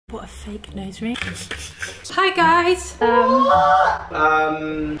What a fake nose ring. Hi guys.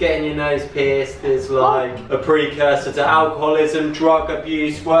 Getting your nose pierced is like a precursor to alcoholism, drug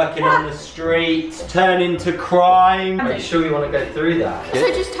abuse, working on the streets, turning to crime. Are you sure you want to go through that? So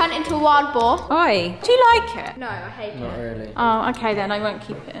just turn it into a wild boar. Oi, do you like it? No, I hate Not it. really. Oh, okay then, I won't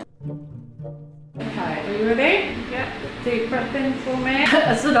keep it. Okay, are you ready? Yeah. Deep breath in for me.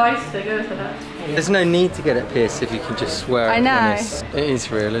 That's a nice thing, isn't it? There's no need to get it pierced if you can just swear. I know. It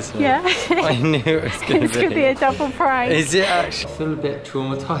is real, isn't it? Yeah. I knew it was going to be. It's going to be a double prank. Is it actually? I feel a bit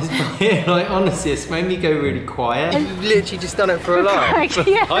traumatised by it. Like, honestly, it's made me go really quiet. You've literally just done it for a laugh.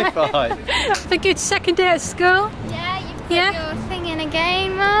 Yeah. High five. Have a good second day at school? Yeah, you put your thing in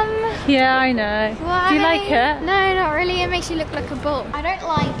again, Mum. Yeah, I know. Why? Do you like it? No, not really. It makes you look like a bull. I don't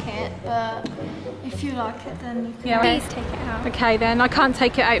like it, but if you like it, then you can please take it out. Okay then, I can't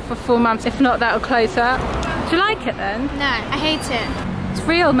take it out for 4 months. If not, that'll close up. Do you like it then? No, I hate it. It's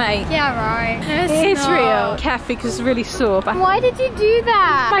real, mate. Yeah, right. No, It is not. real. Carefully, because it's really sore. But Why did you do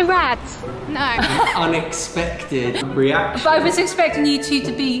that? my rats. No. Unexpected reaction. But I was expecting you two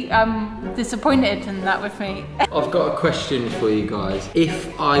to be disappointed in that with me. I've got a question for you guys.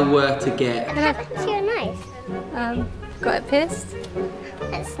 If I were to get... What happened to your nose? Got it pierced?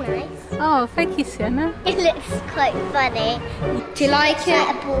 That's nice. Oh, thank you, Sienna. It looks quite funny. Do you like it?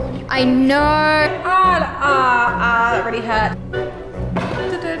 Like a ball. I know. That really hurt.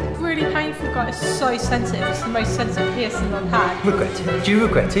 Really painful, guys. It's so sensitive. It's the most sensitive piercing I've had. Regret it? Do you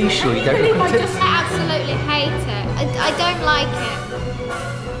regret it? Are you sure you don't regret it? I absolutely hate it. I don't like it.